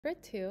Number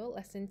 2,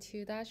 lesson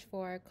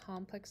 2-4,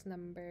 complex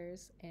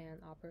numbers and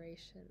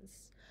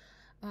operations.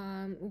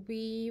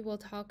 We will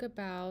talk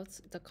about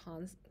the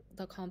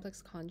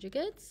complex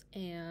conjugates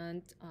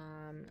and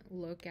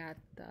look at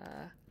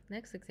the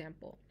next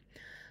example.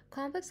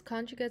 Complex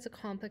conjugates are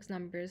complex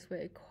numbers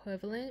with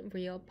equivalent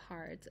real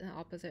parts and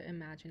opposite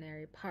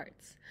imaginary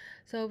parts.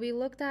 So we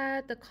looked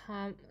at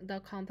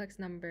the complex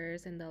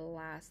numbers in the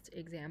last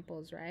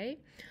examples, right?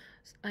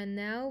 And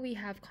now we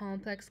have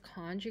complex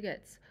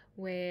conjugates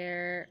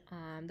where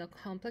the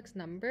complex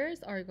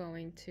numbers are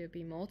going to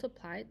be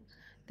multiplied.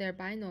 They're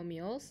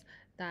binomials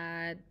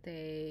that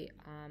they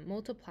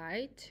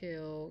multiply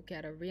to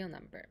get a real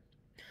number.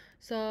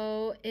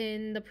 So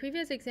in the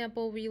previous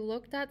example, we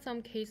looked at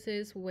some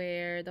cases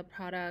where the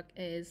product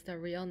is the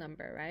real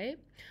number, right?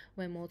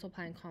 When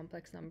multiplying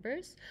complex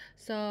numbers.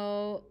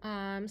 So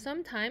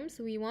sometimes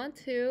we want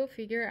to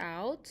figure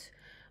out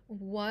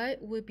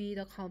what would be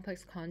the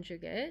complex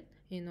conjugate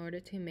in order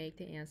to make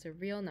the answer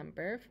real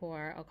number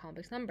for a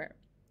complex number.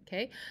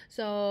 Okay,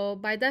 so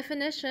by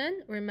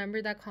definition,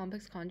 remember that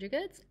complex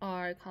conjugates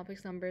are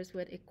complex numbers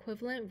with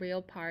equivalent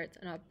real parts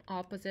and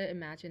opposite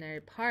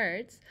imaginary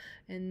parts,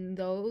 and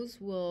those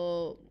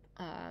will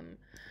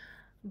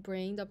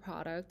bring the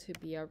product to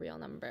be a real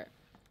number.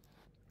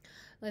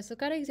 Let's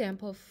look at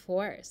example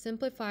 4.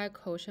 Simplify a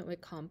quotient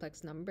with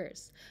complex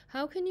numbers.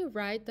 How can you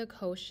write the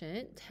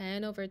quotient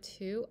 10 over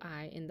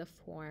 2i in the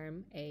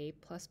form a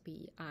plus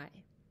bi?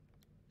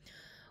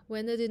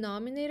 When the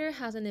denominator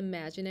has an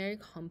imaginary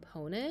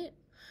component,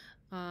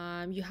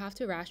 you have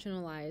to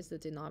rationalize the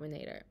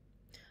denominator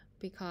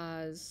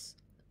because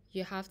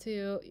you have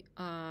to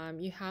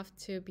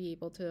be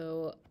able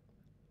to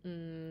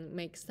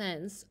make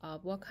sense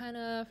of what kind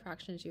of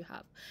fractions you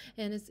have.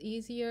 And it's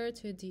easier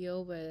to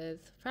deal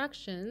with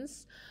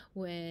fractions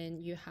when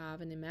you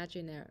have an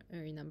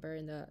imaginary number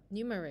in the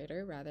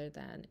numerator rather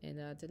than in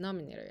the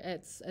denominator.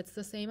 It's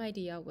the same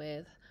idea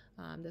with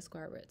the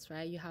square roots,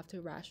 right? You have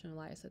to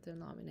rationalize the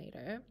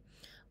denominator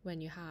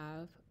when you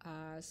have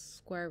a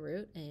square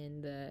root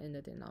in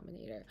the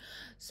denominator.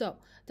 So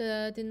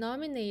the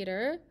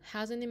denominator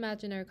has an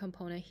imaginary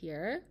component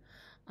here.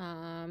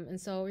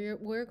 And so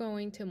we're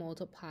going to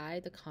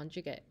multiply the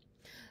conjugate.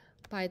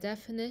 By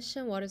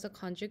definition, what is a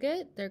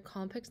conjugate? They're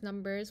complex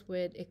numbers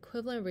with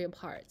equivalent real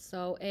parts.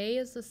 So A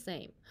is the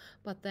same,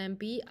 but then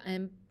B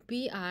and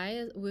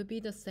BI would be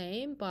the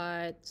same,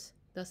 but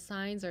the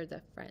signs are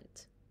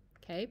different.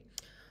 Okay,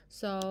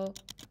 so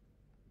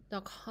the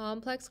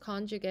complex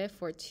conjugate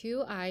for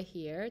 2i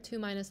here, 2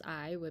 minus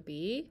i, would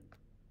be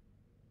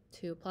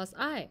 2 plus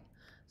i.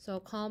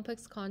 So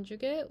complex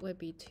conjugate would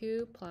be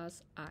 2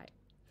 plus i.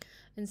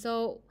 And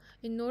so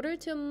in order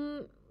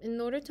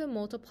to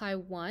multiply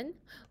 1,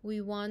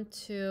 we want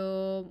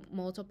to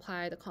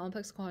multiply the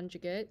complex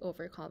conjugate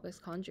over complex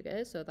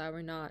conjugate so that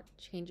we're not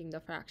changing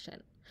the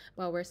fraction,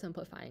 but we're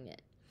simplifying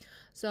it.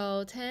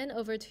 So 10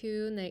 over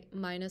 2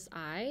 minus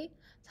i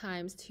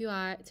times 2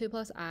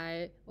 plus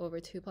i over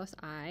 2 plus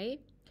i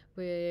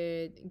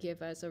would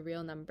give us a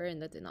real number in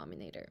the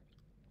denominator.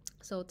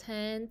 So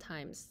 10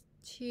 times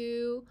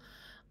 2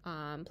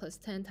 plus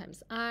 10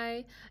 times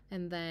I,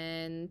 and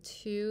then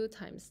 2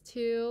 times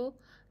 2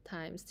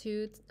 times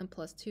 2 and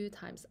plus 2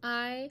 times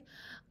I,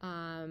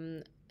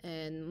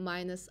 and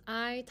minus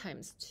I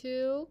times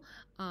 2,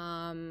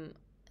 and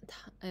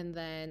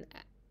then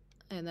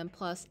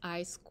plus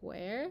I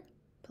square,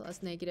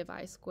 plus negative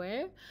I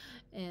square,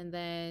 and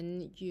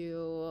then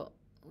you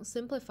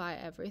simplify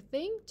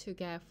everything to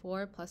get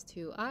 4 plus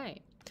 2i.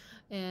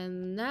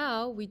 And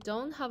now we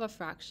don't have a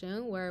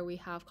fraction where we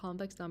have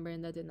complex number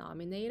in the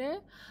denominator,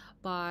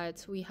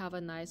 but we have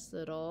a nice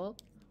little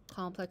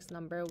complex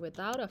number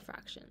without a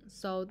fraction.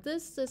 So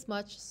this is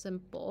much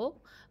simpler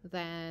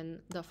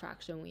than the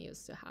fraction we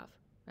used to have,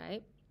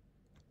 right?